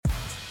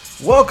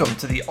Welcome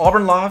to the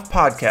Auburn Live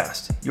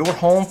Podcast, your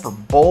home for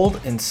bold,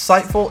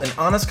 insightful, and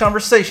honest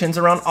conversations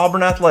around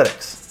Auburn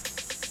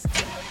athletics.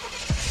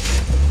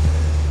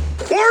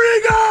 Where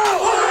you go?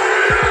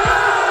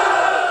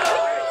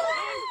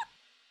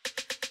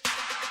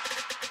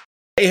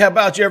 Hey, how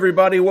about you,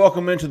 everybody?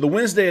 Welcome into the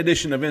Wednesday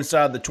edition of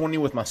Inside the 20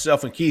 with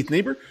myself and Keith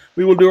Niebuhr.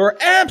 We will do our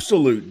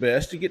absolute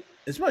best to get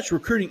as much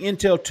recruiting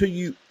intel to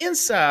you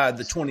inside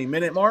the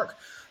 20-minute mark.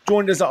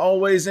 Joined as I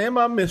always am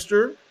by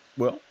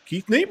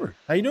Keith Niebuhr.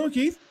 How you doing,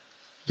 Keith?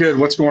 Good.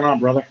 What's going on,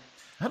 brother?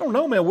 I don't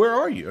know, man. Where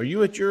are you? Are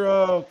you at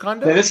your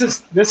condo? Yeah, this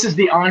is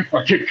the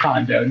enclave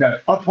condo, no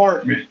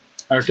apartment.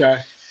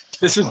 Okay,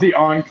 this is the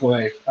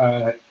enclave.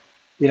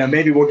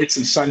 Maybe we'll get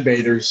some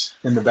sunbathers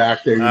in the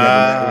back there.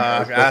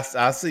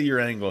 I see your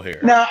angle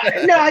here. No,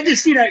 I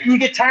just you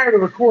get tired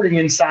of recording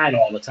inside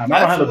all the time.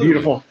 I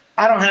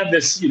don't have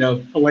this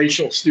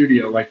palatial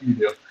studio like you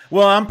do.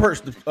 Well, I'm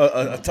perched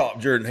atop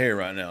Jordan Hare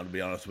right now, to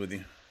be honest with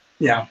you.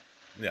 Yeah.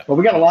 Well,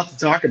 we got a lot to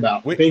talk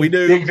about. We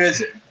do. Big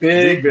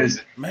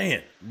visit.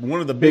 Man,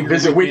 one of the big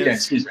visit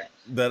weekends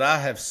that I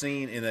have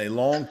seen in a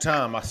long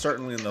time.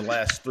 Certainly in the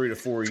last 3 to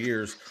 4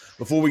 years.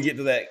 Before we get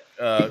to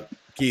that,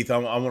 Keith, I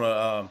want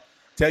to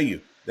tell you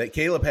that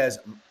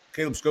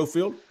Caleb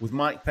Schofield with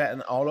Mike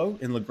Patton Auto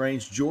in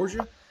LaGrange,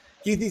 Georgia.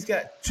 Keith, he's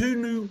got 2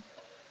 new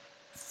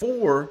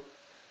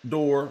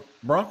 4-door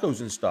Broncos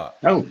in stock.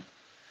 Oh.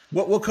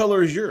 What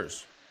color is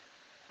yours?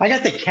 I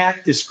got the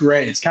cactus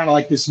gray. It's kind of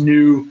like this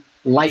new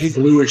light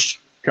bluish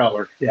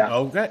color. Yeah.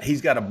 Okay. He's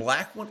got a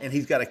black one and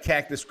he's got a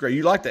cactus gray.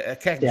 You like the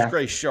cactus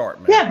gray sharp,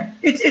 man. Yeah.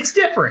 It's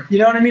different. You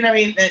know what I mean? I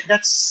mean,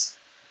 that's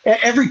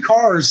every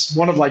car is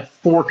one of like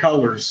 4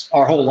 colors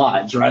our whole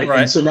lives, right?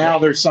 And so now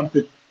there's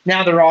something.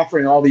 Now they're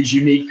offering all these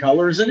unique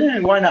colors,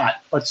 and why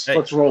not? Let's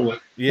roll it.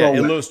 Yeah,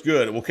 it looks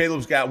good. Well,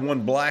 Caleb's got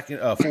one black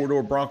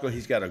 4-door Bronco.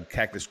 He's got a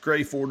cactus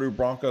gray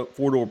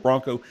 4-door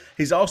Bronco.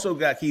 He's also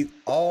got, Keith,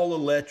 all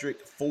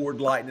electric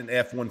Ford Lightning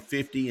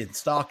F-150 in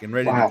stock and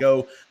ready to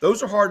go.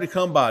 Those are hard to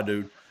come by,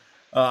 dude.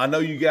 I know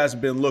you guys have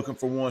been looking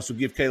for one, so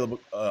give Caleb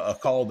a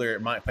call there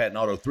at Mike Patton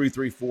Auto,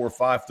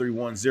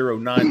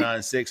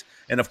 334-531-0996.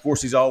 And, of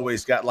course, he's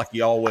always got, like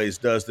he always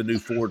does, the new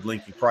Ford,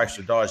 Lincoln,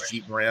 Chrysler, Dodge,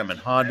 Jeep, Ram, and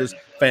Hondas.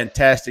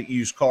 Fantastic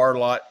used car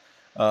lot,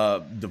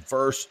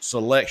 diverse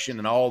selection,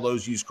 and all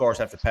those used cars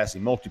have to pass a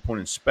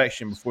multi-point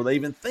inspection before they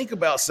even think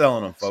about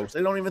selling them, folks.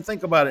 They don't even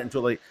think about it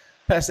until they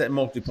pass that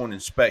multi-point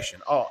inspection.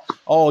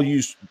 All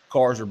used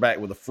cars are back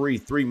with a free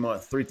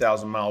 3-month,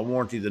 3,000-mile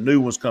warranty. The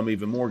new ones come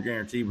even more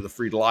guaranteed with a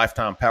free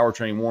lifetime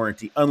powertrain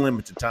warranty,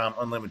 unlimited time,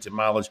 unlimited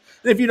mileage.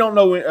 And if you don't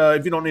know,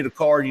 if you don't need a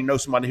car and you know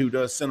somebody who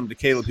does, send them to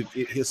Caleb.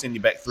 He'll send you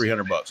back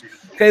 $300.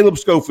 Caleb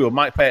Schofield,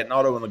 Mike Patton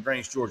Auto in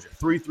LaGrange, Georgia,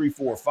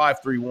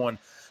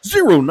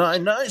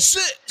 334-531-0996.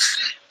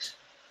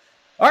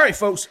 All right,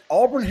 folks.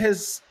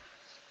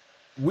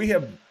 We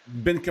have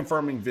been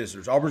confirming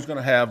visitors. Auburn's going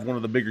to have one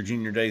of the bigger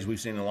junior days we've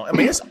seen in a long. I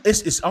mean,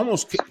 it's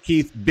almost,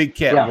 Keith, Big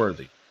Cat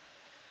worthy.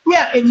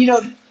 Yeah, and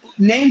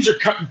names are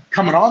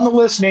coming on the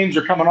list. Names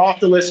are coming off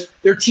the list.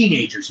 They're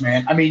teenagers,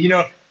 man. I mean,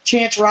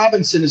 Chance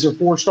Robinson is a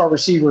 4-star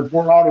receiver in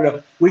Fort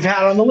Lauderdale. We've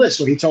had on the list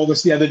when he told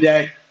us the other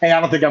day, "Hey, I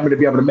don't think I'm going to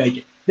be able to make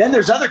it." Then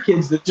there's other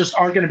kids that just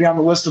aren't going to be on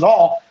the list at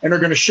all and are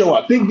going to show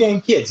up. Big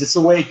game kids. It's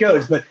the way it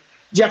goes. But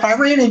Jeff, I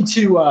ran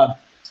into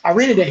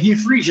Hugh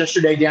Freeze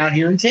yesterday down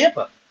here in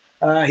Tampa.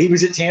 He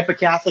was at Tampa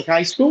Catholic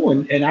High School,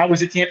 and I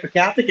was at Tampa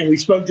Catholic, and we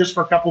spoke just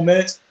for a couple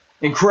minutes.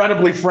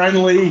 Incredibly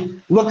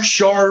friendly, looks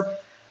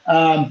sharp.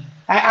 I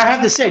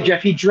have to say,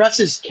 Jeff, he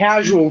dresses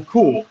casual,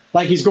 cool,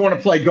 like he's going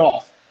to play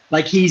golf.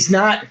 Like he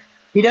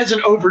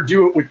doesn't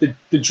overdo it with the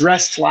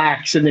dress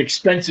slacks and the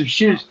expensive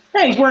shoes.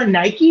 Hey, he's wearing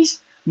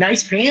Nikes,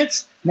 nice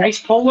pants, nice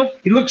polo.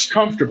 He looks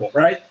comfortable,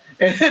 right?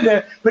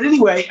 But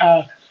anyway,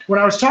 when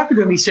I was talking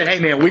to him, he said, "Hey,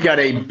 man, we got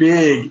a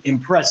big,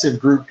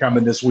 impressive group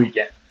coming this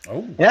weekend."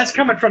 Oh. And that's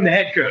coming from the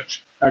head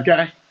coach,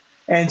 okay?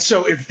 And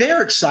so if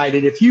they're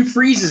excited, if Hugh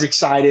Freeze is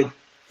excited,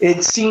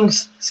 it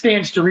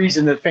stands to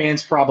reason that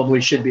fans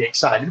probably should be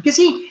excited because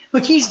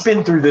he's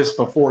been through this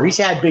before. He's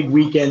had big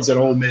weekends at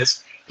Ole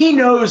Miss. He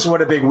knows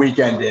what a big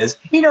weekend is.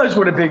 He knows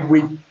what a big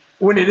week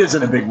when it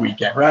isn't a big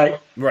weekend, right?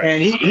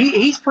 And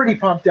he's pretty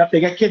pumped up. They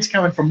got kids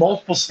coming from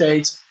multiple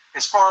states,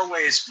 as far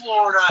away as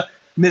Florida,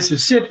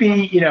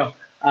 Mississippi,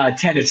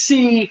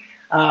 Tennessee.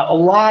 A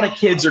lot of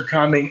kids are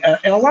coming,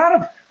 and a lot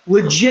of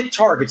legit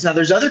targets. Now,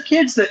 there's other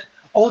kids that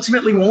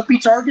ultimately won't be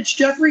targets,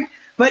 Jeffrey,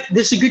 but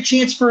this is a good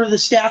chance for the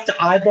staff to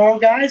eyeball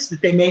guys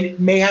that they may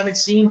not have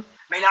seen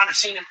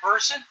in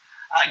person,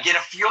 get a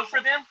feel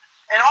for them.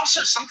 And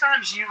also,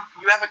 sometimes you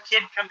have a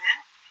kid come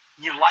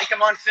in, you like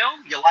him on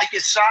film, you like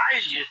his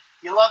size,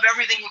 you love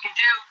everything he can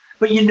do,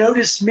 but you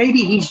notice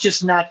maybe he's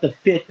just not the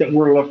fit that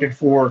we're looking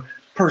for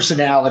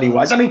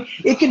personality-wise. I mean,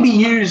 it can be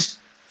used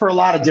for a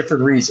lot of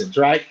different reasons,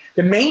 right?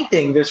 The main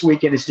thing this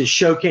weekend is to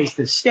showcase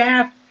the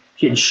staff,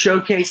 can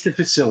showcase the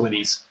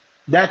facilities.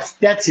 That's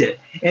it.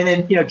 And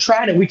then, you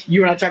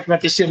and I talked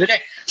about this the other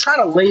day, try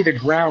to lay the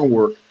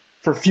groundwork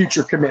for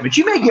future commitments.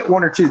 You may get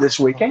 1 or 2 this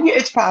weekend.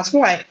 It's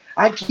possible.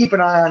 I keep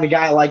an eye on a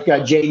guy like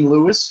Jaden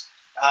Lewis.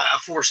 a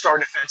 4-star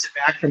defensive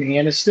back from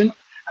Anniston.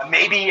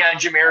 Maybe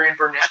Jamarian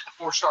Burnett,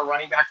 the 4-star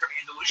running back from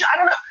Andalusia. I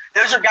don't know.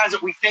 Those are guys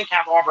that we think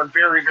have Auburn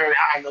very, very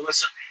high on the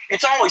list. So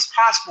it's always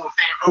possible if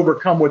they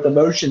overcome with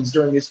emotions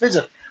during this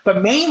visit.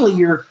 But mainly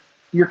you're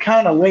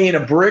kind of laying a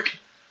brick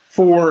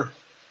for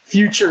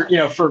future,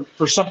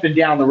 for something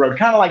down the road,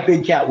 kind of like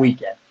Big Cat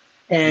Weekend.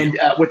 And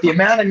with the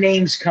amount of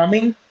names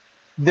coming,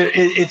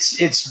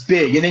 it's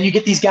big. And then you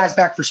get these guys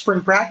back for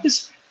spring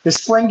practice, the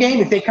spring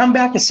game. If they come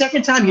back a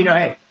second time,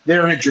 hey,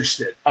 they're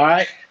interested. All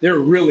right, they're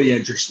really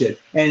interested,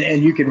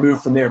 and you can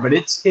move from there. But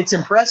it's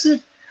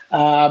impressive.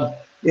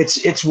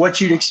 It's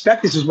what you'd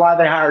expect. This is why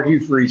they hired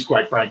Hugh Freeze,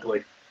 quite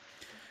frankly.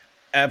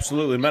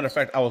 Absolutely. Matter of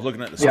fact, I was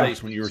looking at the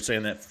states when you were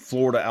saying that: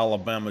 Florida,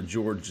 Alabama,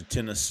 Georgia,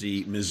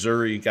 Tennessee,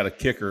 Missouri got a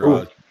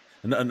kicker.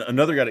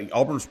 Another guy.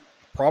 Auburn's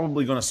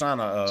probably going to sign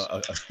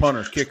a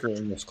punter's kicker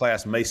in this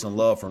class. Mason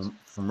Love from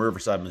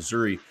Riverside,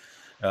 Missouri,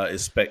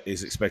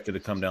 is expected to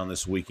come down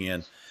this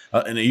weekend.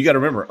 And you got to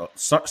remember,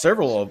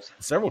 several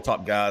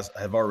top guys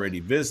have already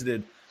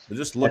visited. But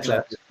just looking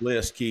at this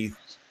list, Keith,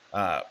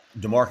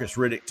 DeMarcus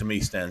Riddick to me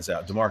stands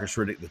out. DeMarcus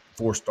Riddick, the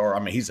 4-star. I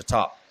mean, he's a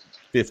top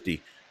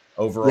 50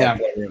 overall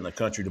player in the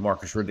country.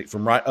 DeMarcus Riddick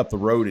from right up the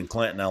road in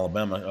Clanton,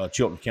 Alabama,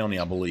 Chilton County,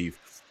 I believe.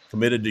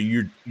 Committed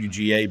to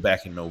UGA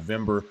back in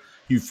November.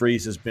 Hugh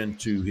Freeze has been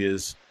to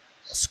his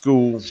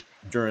school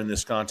during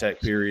this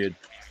contact period,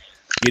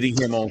 getting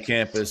him on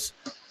campus.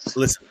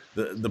 Listen,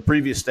 the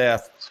previous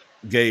staff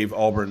gave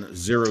Auburn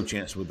zero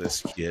chance with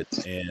this kid,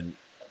 and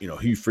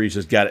Hugh Freeze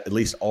has got at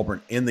least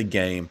Auburn in the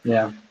game.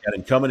 Yeah, got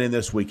him coming in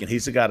this week, and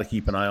he's the guy to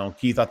keep an eye on.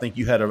 Keith, I think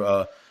you had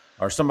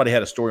somebody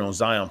had a story on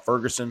Zion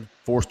Ferguson,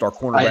 4-star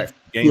cornerback from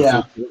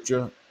Gainesville,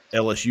 Georgia,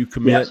 LSU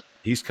commit. Yeah.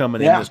 He's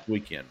coming in this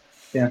weekend.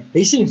 Yeah,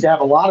 he seems to have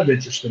a lot of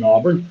interest in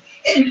Auburn,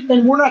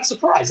 and we're not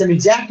surprised. I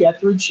mean, Zach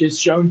Etheridge has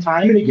shown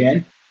time and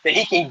again that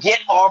he can get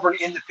Auburn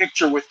in the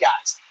picture with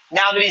guys.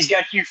 Now that he's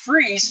got Hugh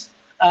Freeze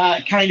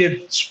kind of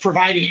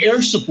providing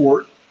air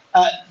support,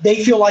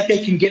 they feel like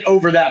they can get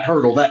over that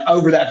hurdle,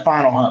 over that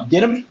final hump.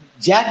 Get him in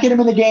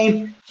the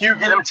game, Hugh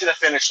get him to the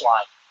finish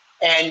line.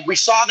 And we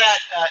saw that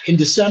in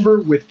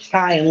December with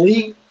Kyan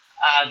Lee,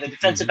 the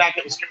defensive back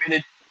that was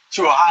committed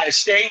to Ohio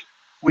State.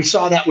 We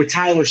saw that with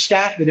Tyler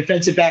Scott, the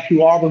defensive back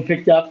who Auburn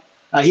picked up.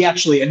 He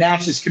actually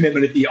announced his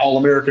commitment at the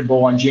All-American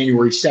Bowl on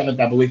January 7th,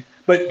 I believe,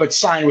 but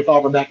signed with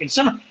Auburn back in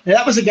summer. And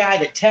that was a guy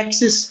that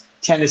Texas,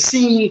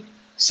 Tennessee,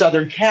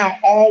 Southern Cal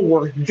all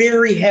were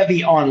very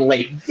heavy on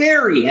late,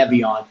 very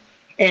heavy on.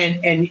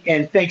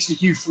 And thanks to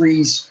Hugh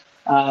Freeze,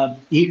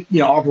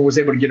 Auburn was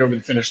able to get over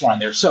the finish line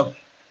there. So,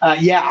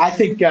 I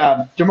think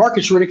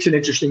DeMarcus Riddick's an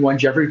interesting one,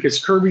 Jeffrey,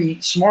 because Kirby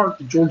Smart,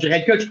 the Georgia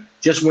head coach,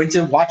 just went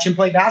to watch him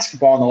play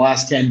basketball in the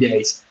last 10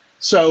 days.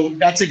 So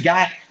that's a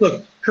guy.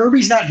 Look,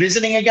 Kirby's not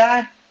visiting a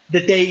guy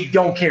that they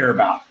don't care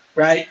about,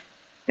 right?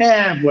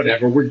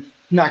 Whatever. We're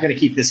not going to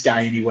keep this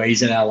guy anyway.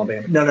 He's in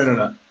Alabama.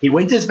 No. He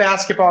went to his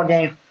basketball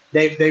game.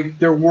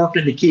 They're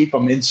working to keep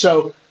him. And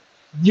so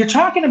you're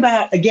talking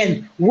about,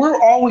 again,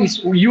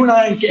 you and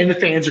I and the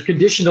fans are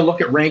conditioned to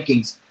look at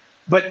rankings.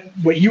 But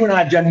what you and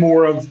I have done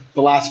more of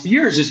the last few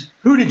years is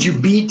who did you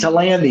beat to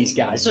land these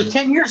guys? So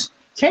 10 years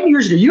ago,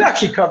 you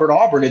actually covered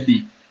Auburn at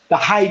the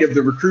height of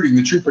the recruiting,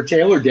 the Trooper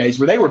Taylor days,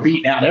 where they were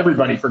beating out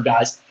everybody for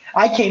guys.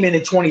 I came in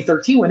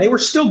 2013 when they were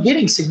still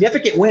getting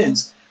significant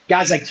wins.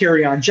 Guys like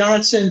Kerryon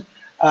Johnson,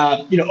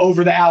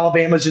 over the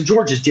Alabamas and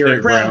Georgias,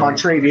 Derek Brown,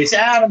 Montravius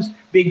Adams,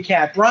 Big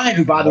Cat Bryant,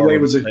 who, by the way,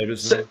 was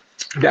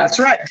that's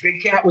right.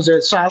 Big Cat was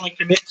a silent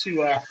commit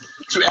to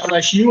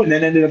LSU and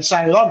then ended up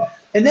signing on.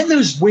 And then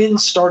those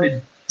wins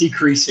started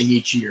decreasing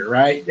each year,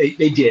 right?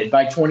 They did.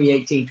 By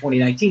 2018,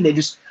 2019, they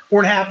just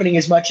weren't happening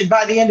as much. And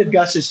by the end of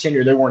Gus's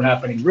tenure, they weren't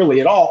happening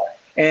really at all.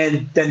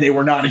 And then they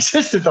were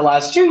non-existent the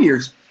last 2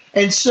 years.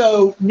 And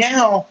so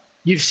now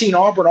you've seen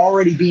Auburn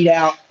already beat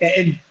out.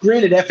 And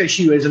granted,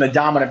 FSU isn't a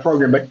dominant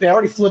program, but they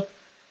already flipped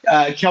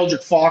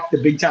Keldrick Falk,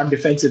 the big-time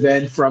defensive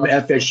end from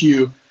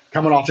FSU,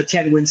 coming off a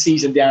 10-win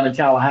season down in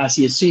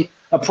Tallahassee,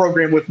 a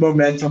program with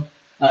momentum.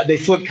 They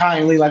flipped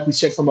Kyan Lee, like we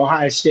said, from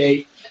Ohio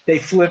State. They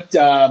flipped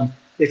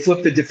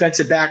the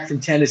defensive back from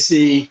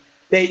Tennessee.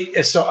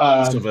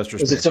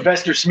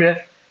 Sylvester Smith.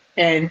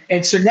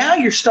 And so now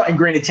you're starting,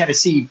 granted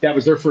Tennessee, that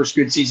was their first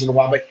good season in a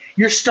while, but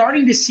you're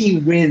starting to see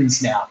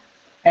wins now.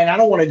 And I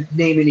don't want to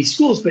name any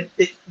schools, but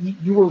the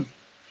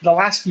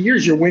last few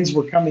years, your wins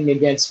were coming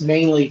against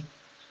mainly,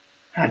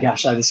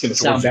 this is going to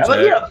sound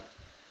bad.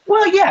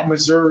 But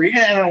Missouri. And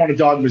I don't want to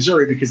dog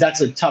Missouri because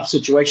that's a tough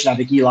situation. I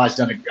think Eli's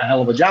done a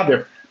hell of a job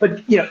there.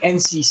 But,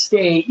 NC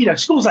State,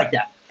 schools like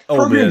that.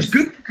 Programs,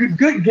 good,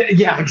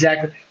 yeah,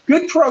 exactly.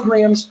 Good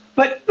programs,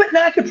 but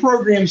not the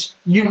programs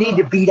you need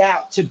to beat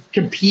out to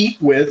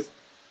compete with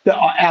the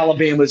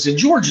Alabamas and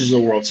Georgias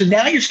of the world. So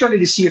now you're starting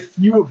to see a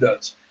few of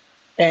those.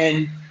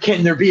 And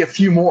can there be a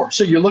few more?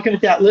 So you're looking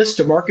at that list.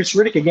 DeMarcus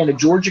Riddick, again, a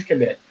Georgia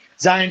commit.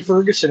 Zion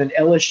Ferguson, an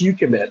LSU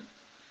commit.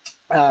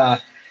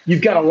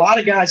 You've got a lot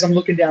of guys, I'm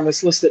looking down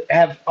this list, that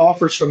have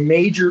offers from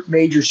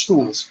major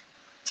schools.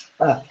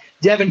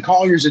 Devin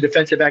Collier's a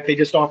defensive back they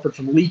just offered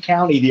from Lee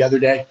County the other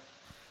day.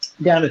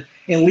 down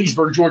in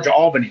Leesburg, Georgia,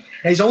 Albany.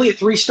 And he's only a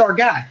 3-star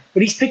guy,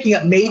 but he's picking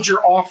up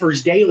major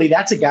offers daily.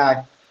 That's a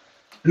guy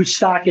whose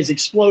stock is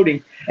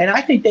exploding. And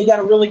I think they got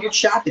a really good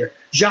shot there.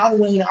 John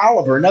Wayne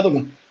Oliver, another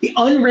one, the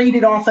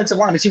unrated offensive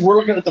lineman. See, we're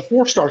looking at the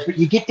 4 stars, but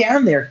you get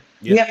down there,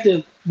 we have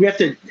to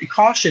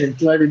caution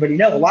and let everybody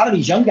know a lot of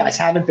these young guys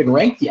haven't been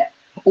ranked yet,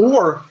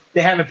 or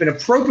they haven't been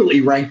appropriately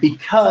ranked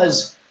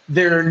because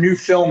their new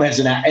film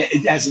hasn't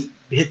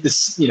hit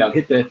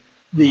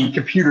the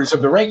computers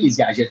of the rankings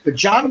guys yet. But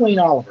John Wayne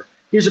Oliver,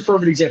 here's a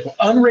perfect example.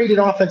 Unrated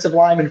offensive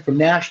lineman from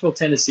Nashville,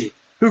 Tennessee.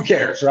 Who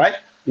cares, right?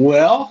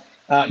 Well,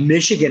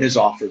 Michigan is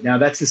offered. Now,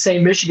 that's the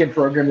same Michigan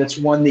program that's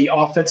won the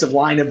offensive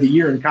line of the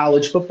year in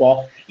college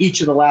football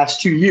each of the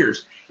last 2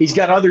 years. He's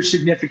got other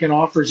significant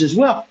offers as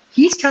well.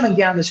 He's coming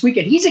down this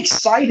weekend. He's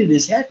excited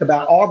as heck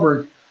about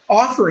Auburn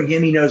offering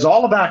him. He knows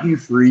all about Hugh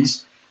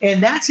Freeze.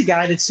 And that's a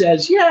guy that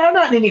says, yeah, I'm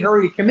not in any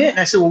hurry to commit.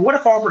 And I said, well, what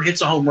if Auburn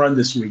hits a home run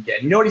this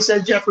weekend? You know what he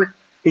said, Jeffrey?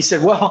 He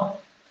said,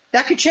 well,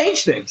 that could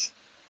change things.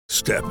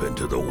 Step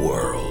into the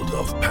world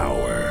of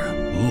power,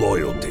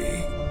 loyalty,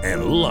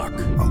 and luck.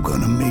 I'm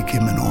going to make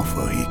him an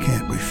offer he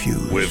can't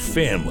refuse. With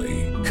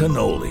family,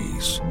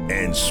 cannolis,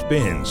 and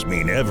spins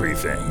mean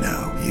everything.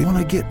 Now, you want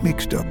to get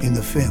mixed up in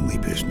the family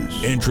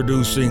business.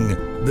 Introducing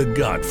The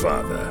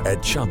Godfather at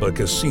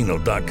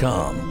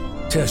ChumbaCasino.com.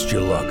 Test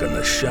your luck in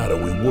the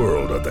shadowy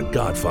world of The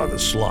Godfather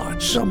slot.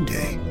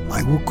 Someday,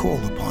 I will call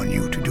upon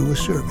you to do a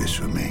service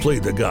for me. Play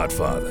The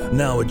Godfather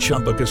now at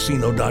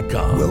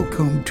ChumbaCasino.com.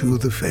 Welcome to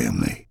the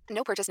family.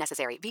 No purchase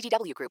necessary.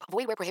 VGW Group.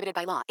 Void where prohibited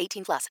by law.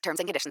 18+. Terms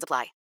and conditions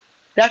apply.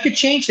 That could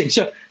change things.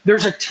 So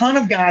there's a ton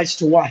of guys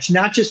to watch,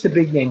 not just the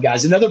big name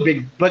guys.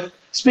 But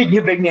speaking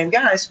of big name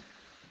guys,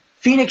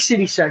 Phoenix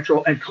City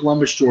Central and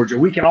Columbus, Georgia.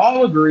 We can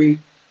all agree,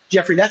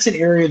 Jeffrey, that's an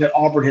area that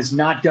Auburn has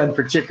not done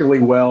particularly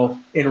well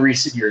in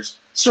recent years.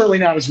 Certainly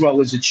not as well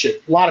as it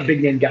should. A lot of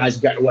big name guys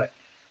have gotten away.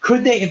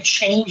 Could they have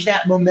changed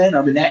that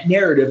momentum and that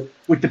narrative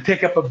with the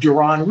pickup of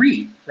Duron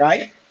Reed,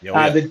 right? The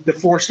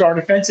 4-star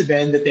defensive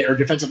end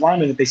defensive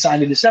lineman that they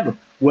signed in December.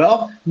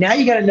 Well, now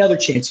you got another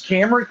chance.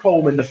 Cameron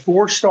Coleman, the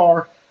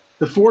 4-star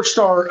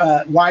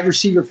wide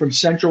receiver from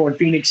Central and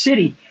Phoenix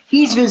City,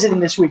 he's visiting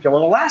this weekend.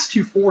 Well, the last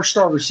 2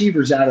 4-star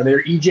receivers out of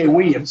there, E.J.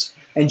 Williams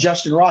and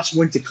Justin Ross,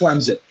 went to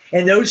Clemson,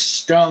 and those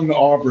stung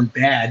Auburn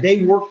bad.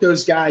 They worked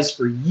those guys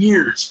for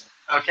years,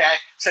 okay,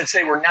 since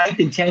they were 9th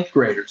and 10th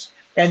graders,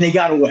 and they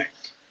got away.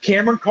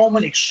 Cameron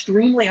Coleman,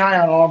 extremely high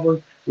on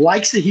Auburn,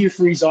 likes the Hugh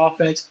Freeze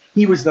offense.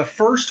 He was the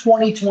first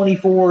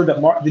 2024 that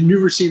the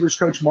new receivers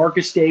coach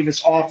Marcus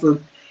Davis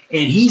offered,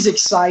 and he's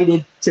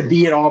excited to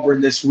be at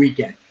Auburn this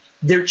weekend.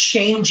 They're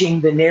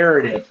changing the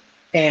narrative,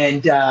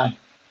 and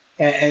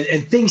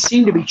things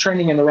seem to be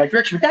trending in the right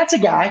direction. But that's a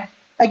guy,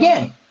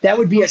 again, that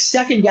would be a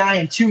second guy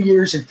in 2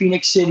 years in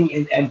Phoenix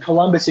City and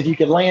Columbus if you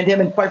could land him.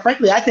 And quite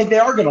frankly, I think they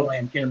are going to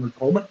land Cameron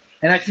Coleman.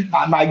 And I think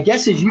my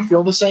guess is you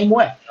feel the same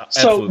way.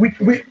 So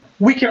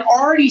we can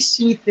already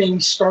see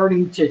things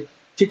starting to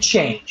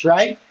change,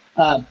 right?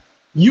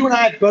 You and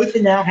I both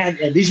now had,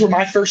 and these were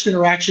my first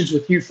interactions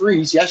with Hugh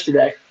Freeze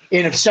yesterday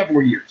in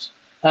several years.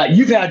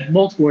 You've had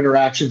multiple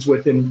interactions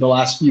with him the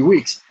last few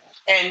weeks.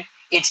 And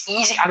it's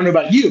easy. I don't know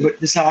about you, but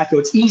this is how I feel.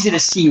 It's easy to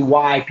see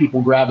why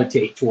people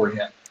gravitate toward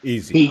him.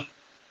 Easy.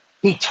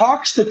 He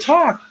talks the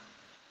talk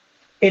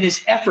and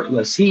is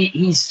effortless.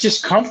 He's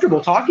just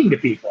comfortable talking to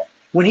people.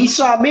 When he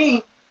saw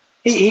me,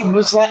 it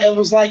was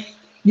like,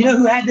 you know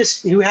who had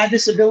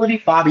this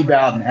ability? Bobby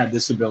Bowden had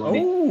this ability.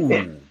 Ooh.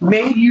 It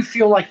made you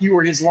feel like you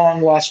were his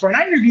long lost friend.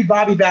 I interviewed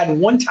Bobby Bowden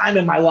one time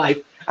in my life.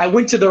 I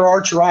went to their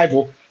arch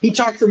rival. He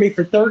talked to me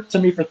for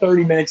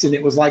 30 minutes, and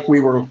it was like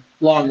we were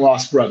long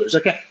lost brothers.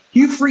 Okay,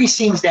 Hugh Freeze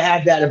seems to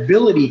have that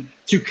ability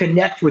to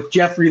connect with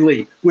Jeffrey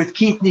Lee, with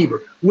Keith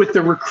Niebuhr, with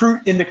the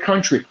recruit in the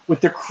country,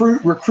 with the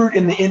recruit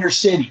in the inner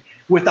city,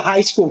 with the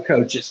high school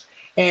coaches,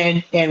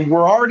 and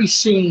we're already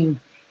seeing.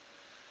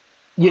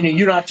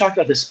 You know, I've talked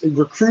about this.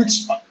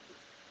 Recruits,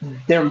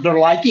 they're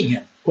liking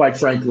him. Quite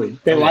frankly,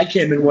 they like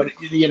him and what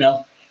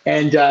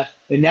and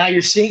now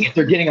you're seeing it.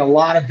 They're getting a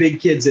lot of big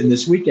kids in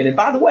this weekend. And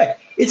by the way,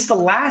 it's the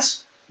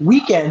last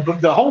weekend,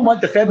 but the whole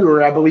month of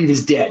February, I believe,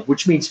 is dead,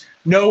 which means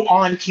no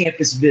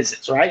on-campus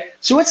visits, right?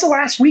 So it's the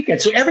last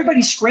weekend. So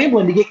everybody's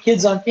scrambling to get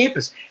kids on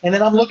campus. And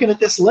then I'm looking at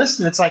this list,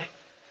 and it's like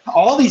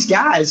all these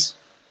guys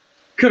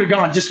could have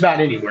gone just about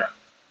anywhere,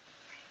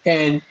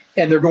 and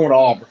they're going to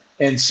Auburn.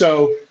 And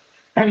so.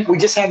 I mean, we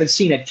just haven't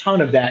seen a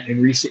ton of that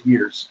in recent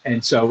years,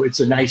 and so it's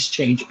a nice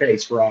change of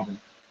pace for Auburn.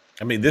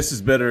 I mean, this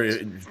is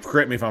better.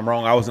 Correct me if I'm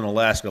wrong. I was in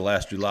Alaska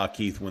last July,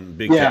 Keith, when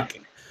Big Cat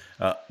came.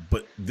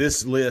 But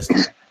this list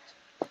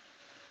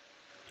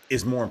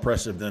is more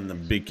impressive than the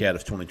Big Cat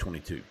of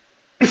 2022.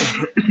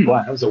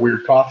 Wow, that was a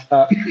weird cough.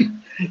 I think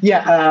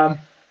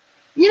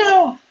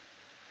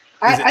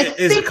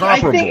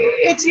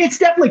it's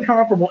definitely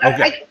comparable.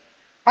 Okay.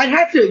 I'd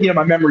have to,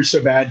 my memory's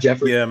so bad,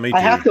 Jeffrey. Yeah, me too.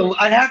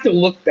 I'd have to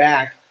look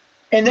back.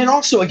 And then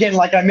also, again,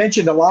 like I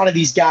mentioned, a lot of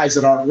these guys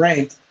that aren't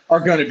ranked are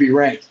going to be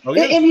ranked. Oh,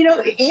 yeah.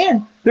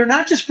 And they're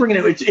not just bringing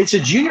in, it's a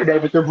junior day,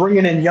 but they're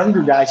bringing in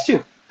younger guys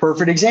too.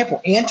 Perfect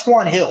example,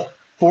 Antoine Hill,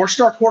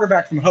 4-star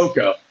quarterback from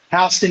Hoco.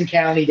 Houston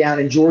County down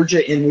in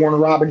Georgia, in Warner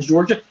Robins,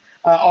 Georgia.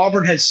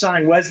 Auburn has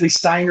signed Wesley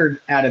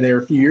Steiner out of there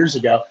a few years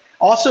ago.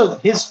 Also,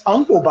 his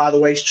uncle, by the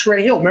way, is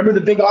Trey Hill. Remember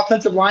the big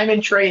offensive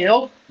lineman, Trey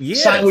Hill?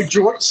 Yes. Signed with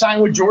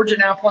Georgia,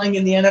 now playing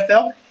in the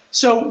NFL.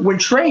 So when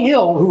Trey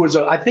Hill, who was,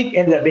 I think,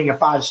 ended up being a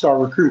 5-star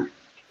recruit,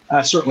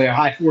 certainly a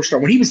high 4-star,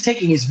 when he was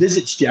taking his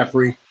visits,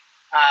 Jeffrey,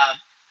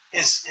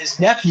 his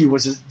nephew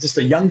was just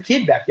a young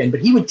kid back then,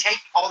 but he would take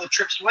all the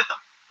trips with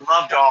him.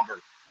 Loved Auburn.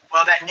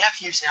 Well, that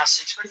nephew's now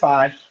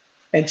 6'5"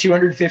 and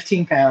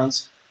 215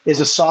 pounds, is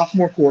a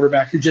sophomore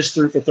quarterback who just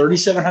threw for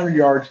 3,700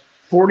 yards,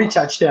 40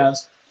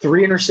 touchdowns,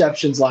 3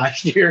 interceptions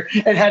last year,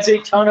 and has a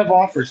ton of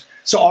offers.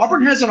 So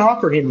Auburn hasn't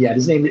offered him yet.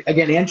 His name,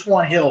 again,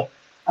 Antoine Hill.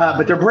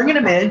 But they're bringing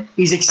him in.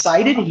 He's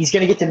excited. He's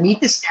going to get to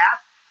meet the staff.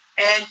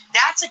 And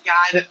that's a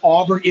guy that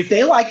Auburn, if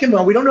they like him,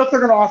 well, we don't know if they're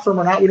going to offer him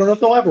or not. We don't know if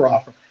they'll ever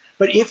offer him.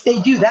 But if they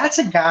do, that's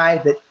a guy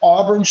that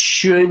Auburn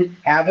should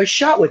have a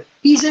shot with.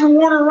 He's in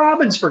Warner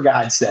Robins, for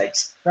God's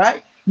sakes,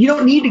 right? You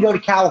don't need to go to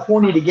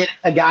California to get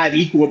a guy of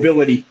equal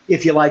ability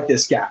if you like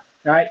this guy,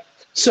 right?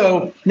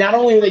 So not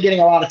only are they getting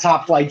a lot of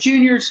top-flight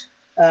juniors,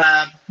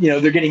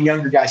 they're getting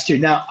younger guys too.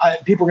 Now,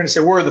 people are going to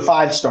say, where are the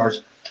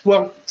 5-stars?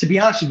 Well, to be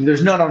honest with you,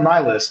 there's none on my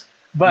list.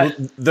 But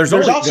there are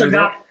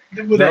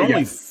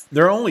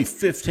only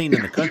 15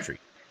 in the country.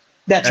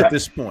 That's at right.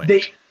 This point.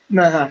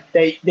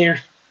 They're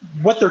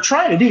what they're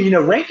trying to do.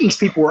 Rankings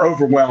people are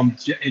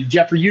overwhelmed. And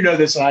Jeffrey, you know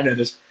this, and I know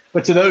this.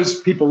 But to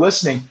those people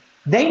listening,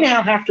 they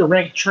now have to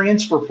rank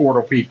transfer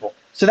portal people.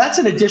 So that's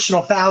an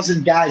additional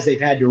 1,000 guys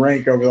they've had to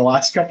rank over the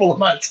last couple of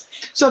months.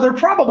 So they're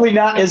probably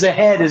not as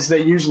ahead as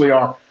they usually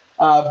are.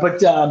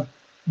 But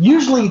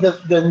usually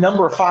the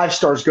number of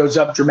 5-stars goes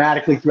up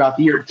dramatically throughout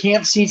the year.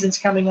 Camp season's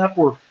coming up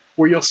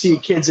where you'll see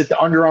kids at the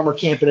Under Armour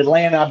camp in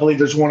Atlanta. I believe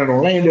there's one in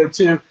Orlando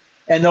too.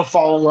 And they'll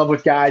fall in love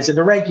with guys. And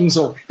the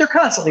rankings they're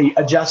constantly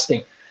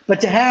adjusting. But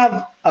to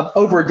have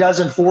over a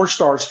dozen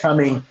 4-stars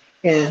coming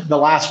in the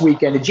last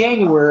weekend of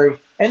January,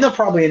 and they'll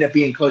probably end up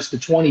being close to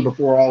 20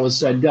 before all is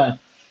said and done,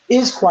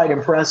 is quite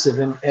impressive.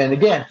 And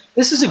again,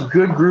 this is a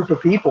good group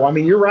of people. I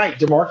mean, you're right.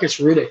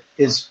 DeMarcus Riddick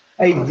is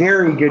a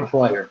very good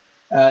player.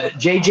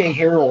 J.J.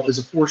 Harrell is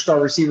a 4-star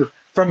receiver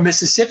from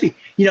Mississippi.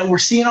 We're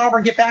seeing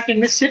Auburn get back in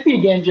Mississippi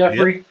again,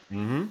 Jeffrey. Yep.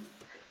 Mm-hmm.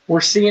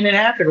 We're seeing it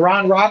happen.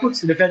 Ron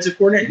Roberts, the defensive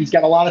coordinator, he's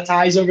got a lot of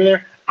ties over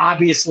there.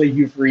 Obviously,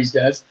 Hugh Freeze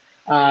does.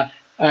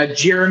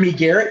 Jeremy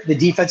Garrett, the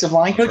defensive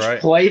line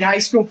coach, played high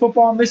school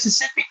football in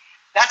Mississippi.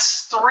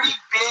 That's 3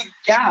 big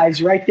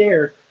guys right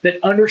there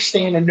that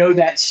understand and know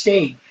that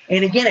state.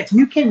 And again, if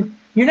you can,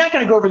 you're not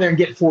going to go over there and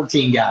get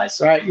 14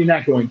 guys, right? You're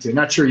not going to.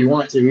 Not sure you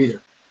want to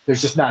either.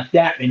 There's just not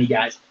that many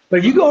guys. But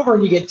if you go over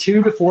and you get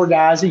 2 to 4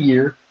 guys a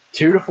year,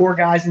 2 to 4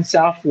 guys in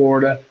South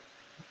Florida,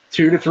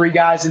 2 to 3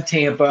 guys in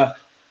Tampa,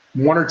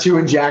 1 or 2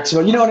 in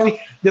Jacksonville. You know what I mean?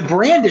 The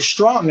brand is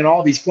strong in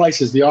all these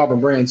places, the Auburn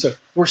brand. So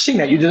we're seeing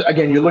that.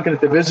 You're looking at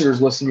the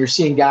visitors list and you're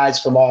seeing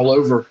guys from all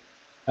over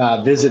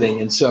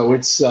visiting. And so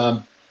it's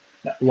a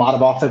lot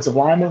of offensive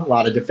linemen, a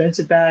lot of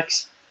defensive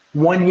backs,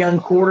 1 young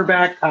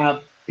quarterback.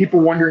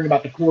 People wondering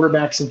about the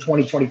quarterbacks in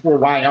 2024.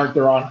 Why aren't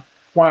there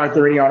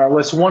any on our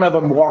list? One of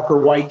them, Walker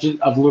White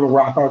of Little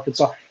Rock,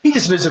 Arkansas. He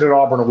just visited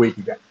Auburn a week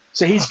ago.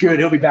 So he's good.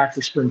 He'll be back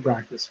for spring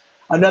practice.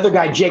 Another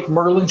guy, Jake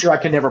Merlinger, I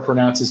can never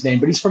pronounce his name,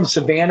 but he's from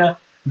Savannah.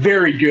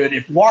 Very good.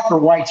 If Walker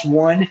White's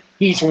 1,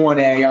 he's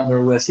 1A on their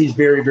list. He's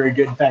very, very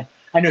good. In fact,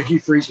 I know Hugh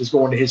Freeze was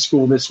going to his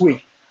school this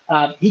week.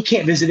 He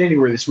can't visit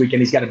anywhere this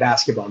weekend. He's got a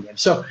basketball game.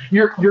 So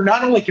you're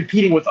not only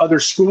competing with other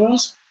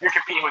schools, you're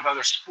competing with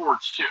other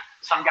sports too.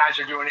 Some guys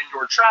are doing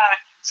indoor track.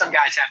 Some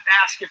guys have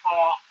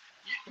basketball.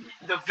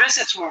 The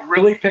visits will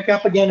really pick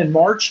up again in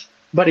March.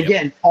 But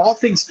again, all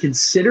things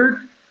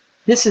considered,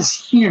 this is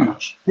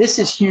huge. This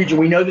is huge. And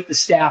we know that the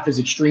staff is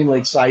extremely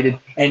excited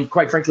and,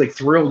 quite frankly,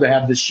 thrilled to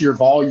have the sheer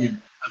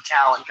volume of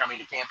talent coming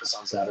to campus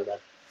on Saturday.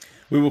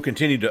 We will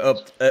continue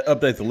to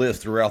update the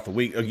list throughout the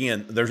week.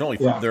 Again, there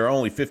are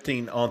only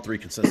 15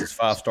 on-3 consensus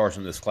 5-stars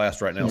in this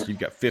class right now, so you've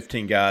got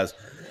 15 guys.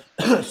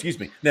 Excuse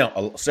me.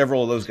 Now,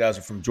 several of those guys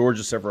are from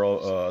Georgia.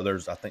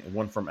 There's, I think,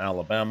 1 from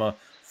Alabama.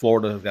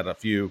 Florida has got a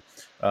few,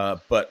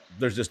 but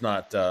there's just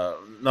not a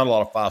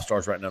lot of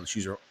 5-stars right now.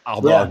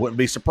 Although I wouldn't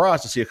be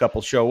surprised to see a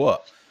couple show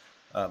up.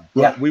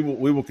 But we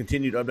will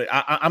continue to update.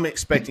 I'm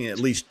expecting at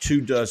least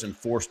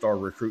 24 4-star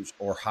recruits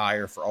or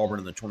higher for Auburn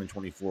in the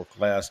 2024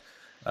 class.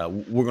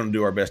 We're going to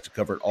do our best to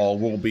cover it all.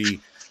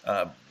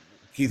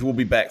 Keith will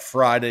be back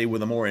Friday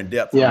with a more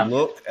in-depth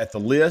look at the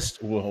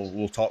list.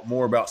 We'll talk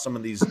more about some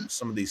of these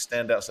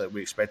standouts that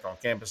we expect on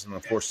campus, and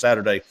of course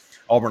Saturday,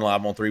 Auburn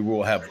Live on 3.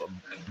 We'll have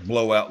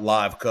blowout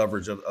live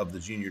coverage of the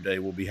junior day.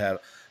 We'll be have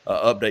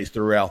updates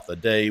throughout the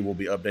day. We'll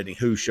be updating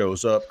who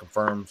shows up,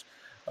 confirms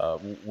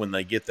when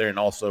they get there, and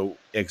also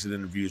exit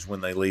interviews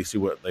when they leave. See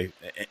what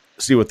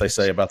they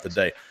say about the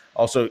day.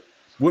 Also,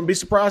 wouldn't be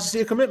surprised to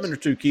see a commitment or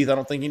two, Keith. I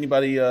don't think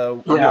anybody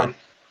would.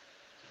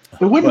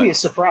 It wouldn't be a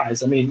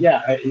surprise. I mean,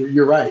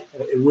 you're right.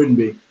 It wouldn't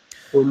be. It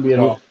wouldn't be at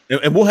all.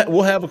 And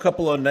we'll have a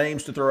couple of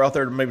names to throw out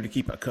there maybe to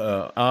keep an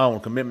eye on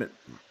commitment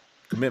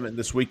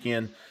this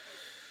weekend.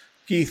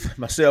 Keith,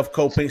 myself,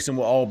 Cole Pinkston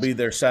will all be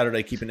there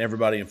Saturday, keeping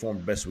everybody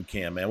informed the best we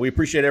can, man. We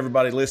appreciate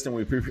everybody listening.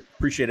 We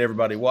appreciate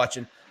everybody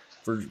watching.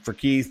 For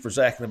Keith, for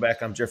Zach in the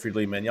back, I'm Jeffrey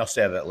Lee, man. Y'all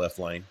stay out of that left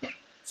lane.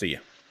 See ya.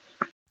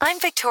 I'm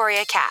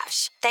Victoria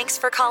Cash. Thanks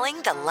for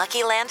calling the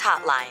Lucky Land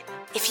Hotline.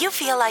 If you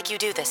feel like you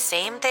do the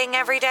same thing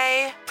every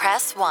day,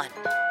 press 1.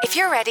 If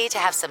you're ready to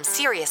have some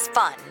serious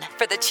fun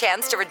for the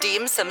chance to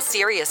redeem some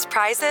serious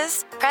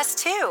prizes, press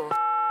 2.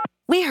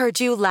 We heard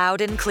you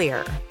loud and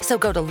clear. So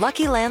go to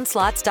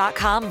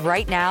LuckyLandSlots.com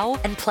right now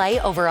and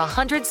play over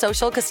 100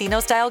 social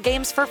casino-style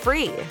games for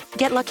free.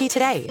 Get lucky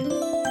today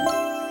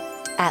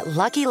at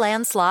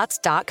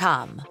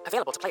LuckyLandSlots.com.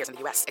 Available to players in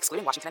the U.S.,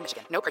 excluding Washington and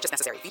Michigan. No purchase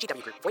necessary.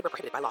 VGW Group. Void where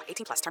prohibited by law.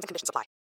 18+. Terms and conditions apply.